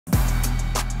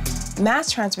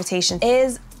Mass transportation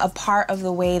is a part of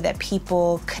the way that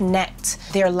people connect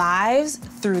their lives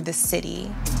through the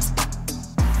city.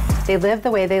 They live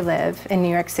the way they live in New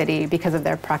York City because of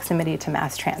their proximity to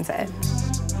mass transit.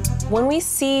 When we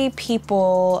see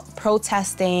people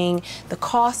protesting the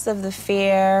cost of the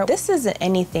fare, this isn't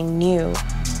anything new.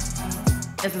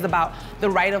 This is about the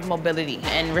right of mobility,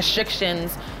 and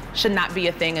restrictions should not be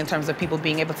a thing in terms of people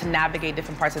being able to navigate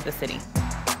different parts of the city.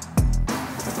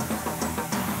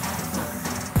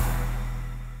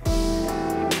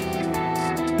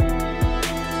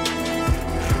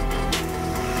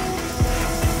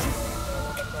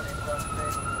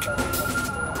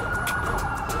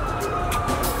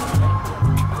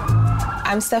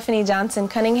 I'm Stephanie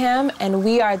Johnson-Cunningham, and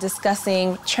we are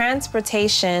discussing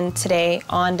transportation today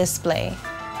on display.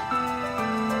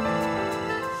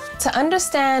 To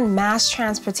understand mass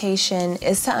transportation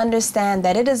is to understand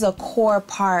that it is a core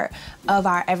part of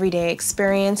our everyday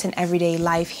experience and everyday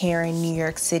life here in New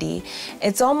York City.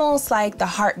 It's almost like the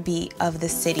heartbeat of the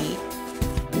city.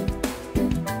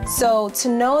 So to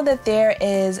know that there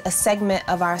is a segment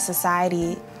of our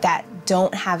society that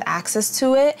don't have access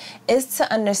to it is to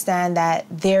understand that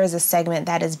there is a segment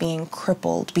that is being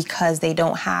crippled because they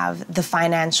don't have the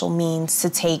financial means to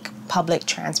take public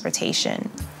transportation.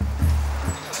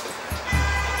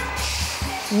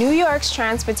 New York's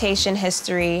transportation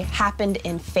history happened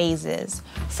in phases,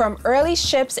 from early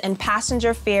ships and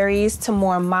passenger ferries to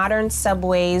more modern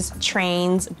subways,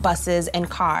 trains, buses, and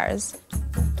cars.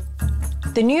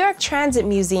 The New York Transit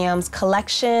Museum's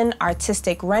collection,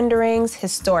 artistic renderings,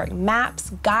 historic maps,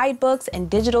 guidebooks, and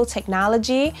digital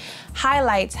technology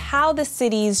highlights how the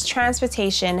city's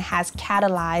transportation has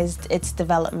catalyzed its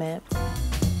development.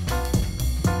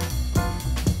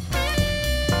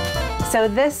 So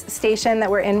this station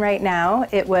that we're in right now,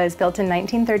 it was built in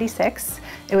 1936.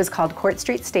 It was called Court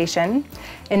Street Station.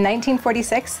 In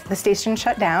 1946, the station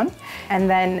shut down. And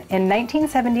then in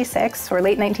 1976, or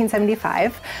late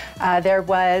 1975, there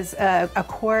was a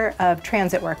corps of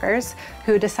transit workers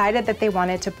who decided that they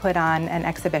wanted to put on an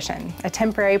exhibition, a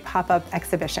temporary pop-up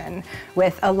exhibition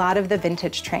with a lot of the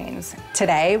vintage trains.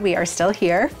 Today, we are still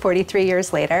here, 43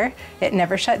 years later. It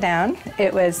never shut down.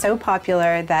 It was so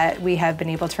popular that we have been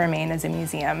able to remain as a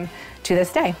museum to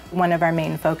this day. One of our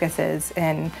main focuses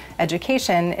in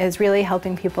education is really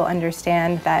helping people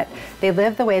understand that they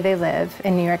live the way they live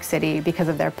in New York City because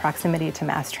of their proximity to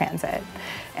mass transit.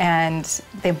 And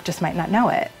they just might not know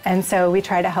it. And so we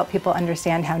try to help people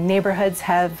understand how neighborhoods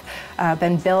have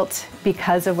been built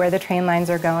because of where the train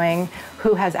lines are going,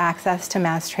 who has access to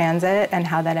mass transit, and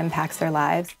how that impacts their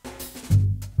lives.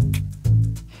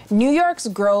 New York's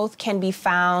growth can be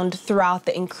found throughout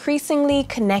the increasingly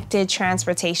connected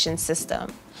transportation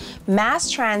system. Mass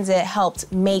transit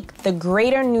helped make the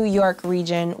greater New York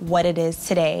region what it is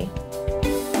today.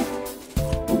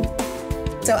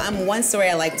 So one story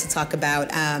I like to talk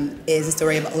about is the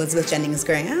story of Elizabeth Jennings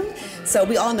Graham. So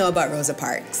we all know about Rosa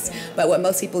Parks, but what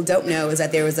most people don't know is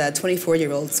that there was a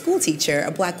 24-year-old school teacher,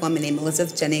 a black woman named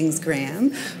Elizabeth Jennings Graham,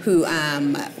 who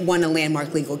won a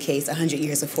landmark legal case 100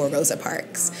 years before Rosa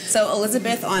Parks. So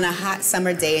Elizabeth, on a hot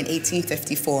summer day in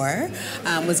 1854,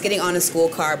 was getting on a school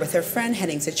car with her friend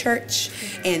heading to church,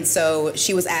 and so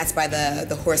she was asked by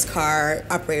the horse car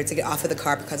operator to get off of the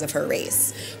car because of her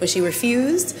race. When she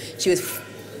refused, she was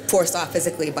forced off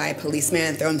physically by a policeman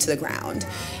and thrown to the ground.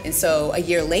 And so a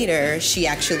year later, she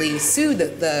actually sued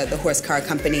the horse car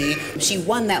company. She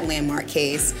won that landmark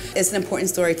case. It's an important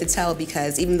story to tell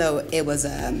because even though it was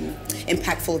an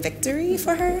impactful victory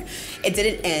for her, it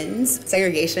didn't end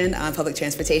segregation on public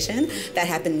transportation. That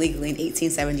happened legally in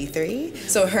 1873.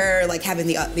 So her having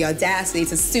the audacity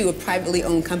to sue a privately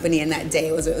owned company in that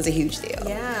day was a huge deal.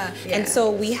 Yeah. And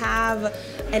so we have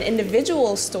an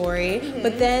individual story,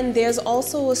 but then there's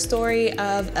also a story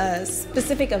of a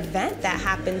specific event that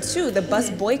happened too, the bus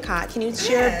boycott. Can you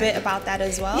share a bit about that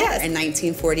as well? Yeah, in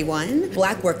 1941,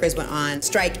 black workers went on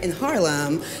strike in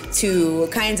Harlem to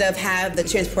kind of have the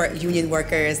transport union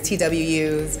workers,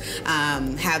 TWUs,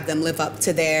 have them live up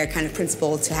to their kind of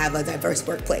principle to have a diverse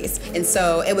workplace. And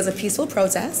so it was a peaceful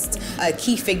protest. A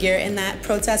key figure in that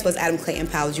protest was Adam Clayton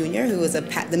Powell Jr., who was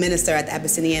the minister at the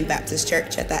Abyssinian Baptist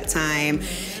Church at that time.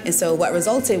 And so what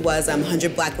resulted was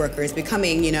 100 black workers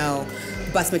becoming,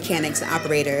 bus mechanics and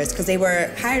operators, because they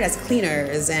were hired as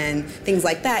cleaners and things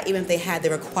like that. Even if they had the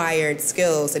required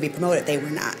skills to be promoted, they were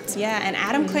not. Yeah, and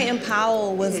Adam Clayton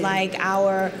Powell was like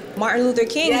our Martin Luther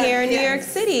King here in New York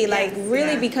City. Like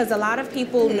really, because a lot of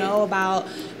people know about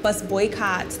bus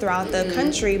boycotts throughout the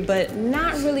country, but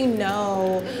not really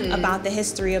know about the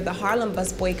history of the Harlem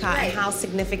bus boycott and how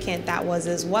significant that was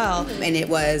as well. And it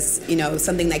was, you know,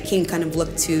 something that King kind of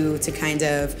looked to kind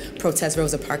of protest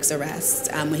Rosa Parks'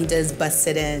 arrest. When he did his bus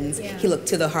sit-ins, he looked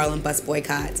to the Harlem bus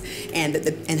boycott and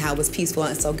how it was peaceful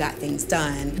and still got things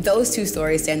done. Those two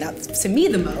stories stand out to me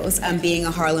the most. Being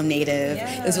a Harlem native,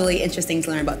 it was really interesting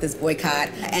to learn about this boycott,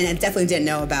 and I definitely didn't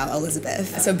know about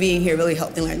Elizabeth. So being here really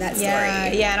helped me learn that story.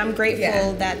 Yeah, and I'm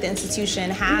grateful that the institution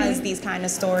has these kind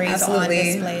of stories on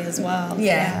display as well.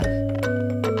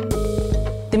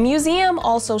 The museum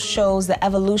also shows the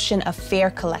evolution of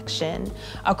fare collection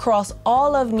across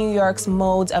all of New York's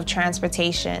modes of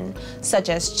transportation, such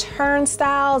as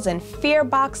turnstiles and fare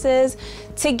boxes,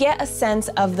 to get a sense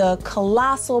of the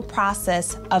colossal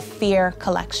process of fare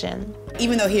collection.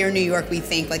 Even though here in New York we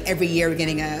think like every year we're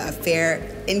getting a fare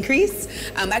increase,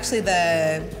 actually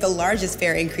the largest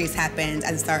fare increase happened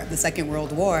at the start of the Second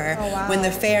World War, when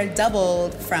the fare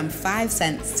doubled from 5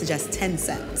 cents to just 10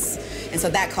 cents. And so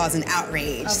that caused an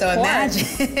outrage. So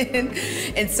imagine.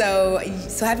 And so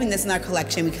having this in our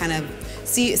collection, we kind of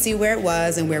see where it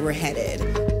was and where we're headed.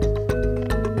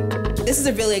 This is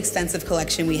a really extensive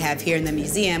collection we have here in the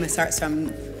museum. It starts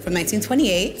from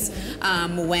 1928,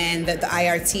 when the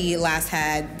IRT last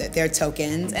had their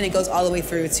tokens, and it goes all the way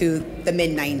through to the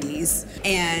mid-90s.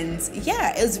 And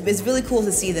yeah, it's really cool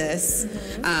to see this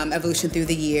evolution through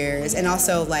the years, and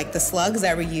also like the slugs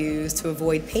that were used to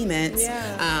avoid payments.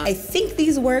 I think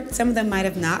these worked, some of them might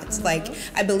have not. Like,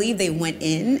 I believe they went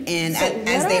in, and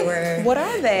as they were... What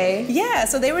are they? Yeah,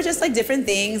 so they were just like different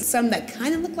things, some that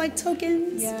kind of look like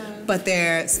tokens, but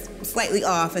they're slightly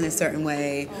off in a certain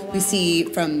way. We see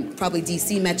from probably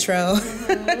DC Metro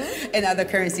and other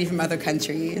currency from other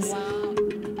countries.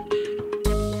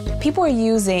 People are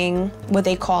using what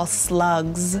they call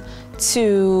slugs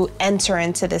to enter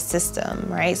into the system,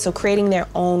 right? So creating their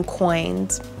own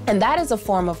coins. And that is a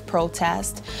form of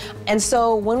protest. And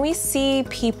so when we see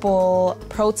people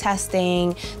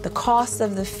protesting the cost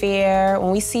of the fare,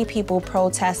 when we see people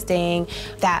protesting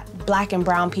that Black and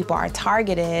brown people are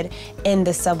targeted in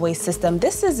the subway system,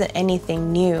 this isn't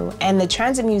anything new. And the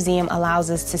Transit Museum allows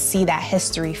us to see that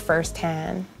history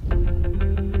firsthand.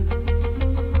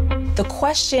 The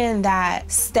question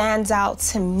that stands out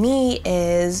to me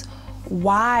is,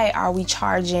 why are we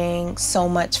charging so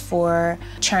much for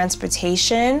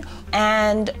transportation?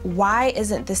 And why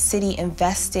isn't the city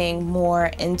investing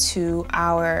more into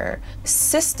our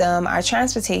system, our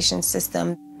transportation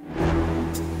system?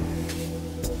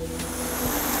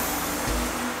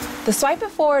 The Swipe It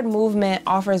Forward movement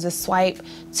offers a swipe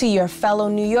to your fellow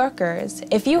New Yorkers.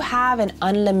 If you have an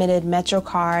unlimited Metro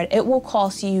card, it will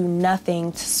cost you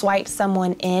nothing to swipe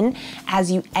someone in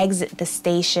as you exit the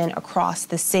station across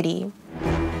the city.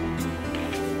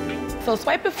 So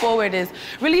Swipe It Forward is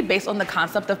really based on the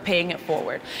concept of paying it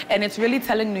forward. And it's really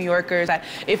telling New Yorkers that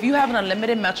if you have an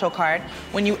unlimited Metro card,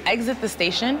 when you exit the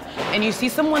station and you see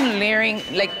someone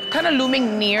kind of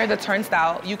looming near the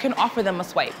turnstile, you can offer them a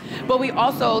swipe. But we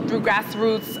also, through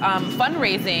grassroots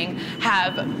fundraising,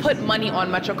 have put money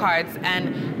on Metro cards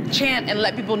and chant and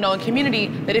let people know in community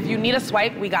that if you need a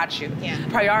swipe, we got you.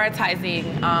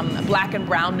 Prioritizing Black and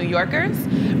brown New Yorkers,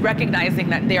 recognizing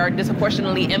that they are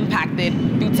disproportionately impacted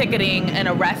through ticketing and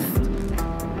arrest.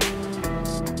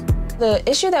 The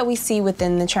issue that we see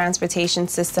within the transportation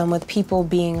system with people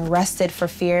being arrested for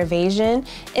fare evasion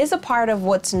is a part of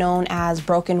what's known as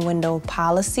broken window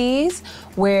policies,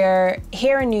 where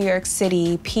here in New York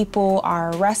City, people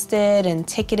are arrested and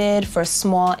ticketed for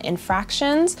small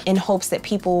infractions in hopes that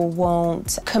people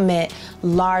won't commit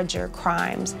larger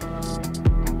crimes.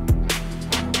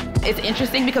 It's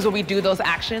interesting because when we do those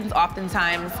actions,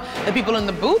 oftentimes the people in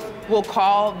the booth will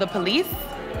call the police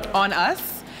on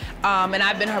us. And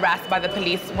I've been harassed by the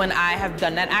police when I have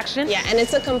done that action. Yeah, and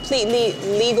it's a completely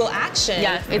legal action.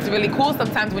 Yes, it's really cool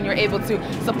sometimes when you're able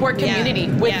to support community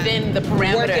within the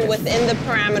parameters. Working within the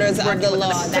parameters of the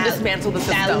law. To dismantle the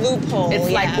system. That loophole, It's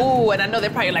like, ooh, and I know they're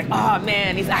probably like, oh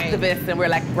man, these activists, and we're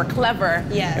like, we're clever,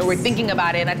 and we're thinking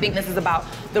about it. And I think this is about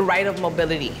the right of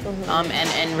mobility,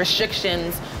 and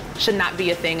restrictions should not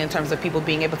be a thing in terms of people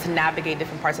being able to navigate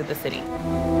different parts of the city.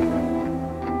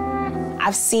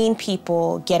 I've seen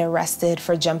people get arrested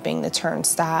for jumping the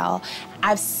turnstile.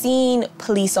 I've seen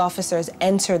police officers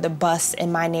enter the bus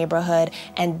in my neighborhood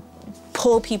and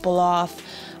pull people off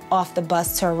the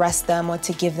bus to arrest them or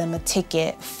to give them a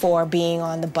ticket for being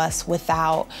on the bus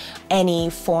without any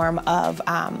form of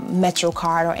Metro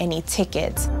card or any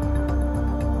tickets.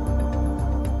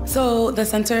 So the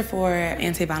Center for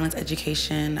Anti-Violence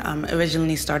Education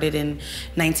originally started in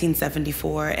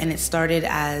 1974, and it started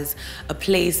as a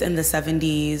place in the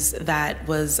 70s that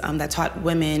was that taught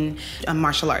women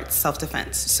martial arts,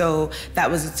 self-defense. So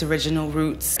that was its original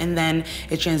roots, and then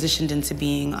it transitioned into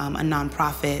being a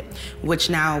nonprofit, which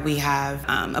now we have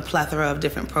a plethora of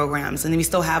different programs, and we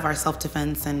still have our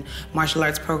self-defense and martial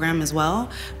arts program as well,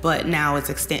 but now it's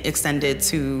extended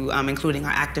to including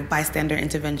our active bystander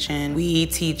intervention. We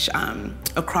teach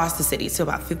across the city to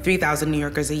about 3,000 New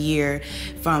Yorkers a year,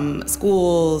 from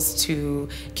schools to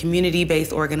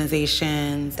community-based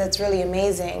organizations. That's really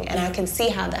amazing, and I can see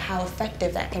how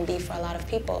effective that can be for a lot of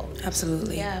people.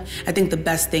 Absolutely. Yeah. I think the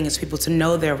best thing is for people to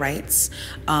know their rights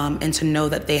and to know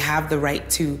that they have the right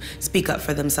to speak up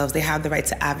for themselves. They have the right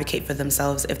to advocate for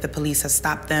themselves if the police has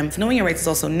stopped them. Knowing your rights is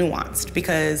also nuanced,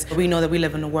 because we know that we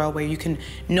live in a world where you can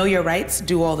know your rights,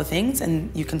 do all the things, and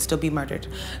you can still be murdered.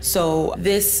 So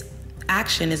this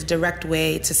action is a direct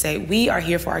way to say we are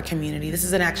here for our community. This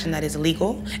is an action that is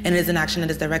legal, and it is an action that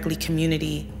is directly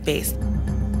community-based.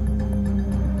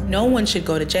 No one should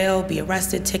go to jail, be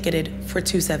arrested, ticketed for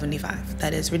 $275.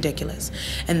 That is ridiculous.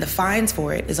 And the fines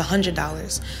for it is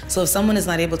 $100. So if someone is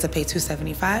not able to pay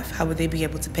 $275, how would they be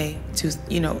able to pay a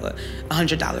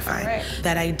 $100 fine? Right.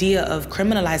 That idea of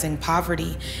criminalizing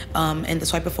poverty and the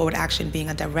Swipe It Forward action being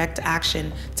a direct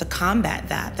action to combat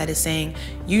that is saying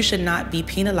you should not be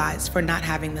penalized for not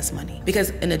having this money.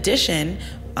 Because in addition,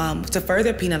 to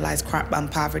further penalize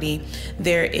poverty,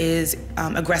 there is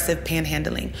aggressive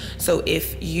panhandling. So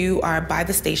if you are by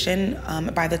the station,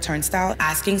 by the turnstile,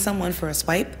 asking someone for a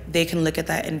swipe, they can look at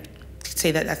that and say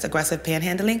that that's aggressive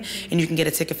panhandling, and you can get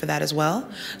a ticket for that as well.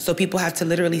 So people have to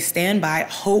literally stand by,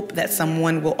 hope that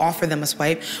someone will offer them a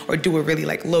swipe, or do a really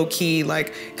low-key,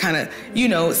 kind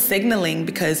of, signaling,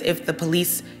 because if the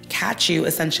police catch you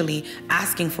essentially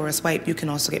asking for a swipe, you can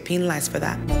also get penalized for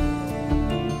that.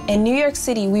 In New York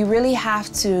City, we really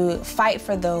have to fight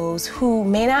for those who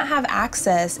may not have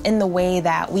access in the way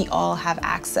that we all have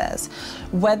access,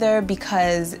 whether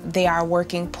because they are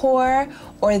working poor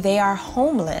or they are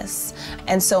homeless.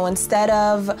 And so instead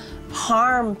of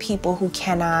harm people who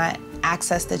cannot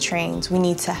access the trains, we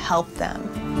need to help them.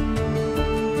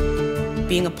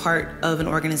 Being a part of an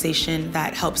organization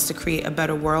that helps to create a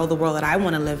better world, the world that I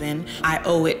want to live in, I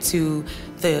owe it to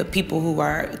the people who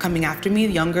are coming after me,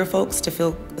 younger folks, to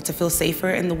feel safer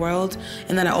in the world.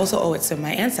 And then I also owe it to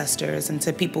my ancestors and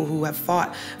to people who have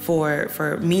fought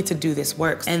for me to do this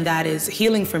work. And that is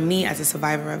healing for me as a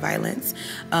survivor of violence.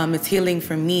 It's healing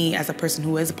for me as a person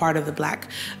who is a part of the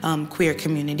Black queer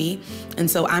community.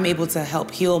 And so I'm able to help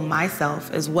heal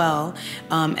myself as well,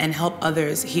 and help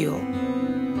others heal.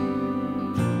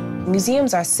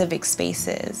 Museums are civic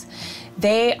spaces.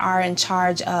 They are in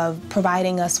charge of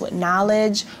providing us with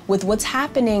knowledge, with what's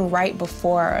happening right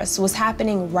before us, what's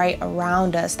happening right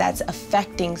around us that's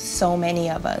affecting so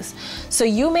many of us. So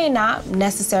you may not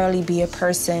necessarily be a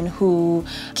person who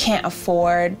can't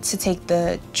afford to take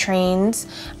the trains,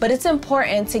 but it's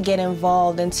important to get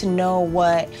involved and to know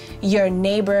what your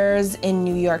neighbors in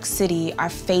New York City are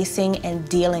facing and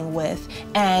dealing with.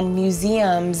 And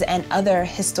museums and other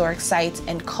historic sites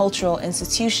and cultural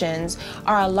institutions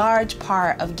are a large part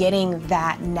of getting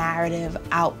that narrative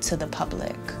out to the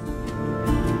public.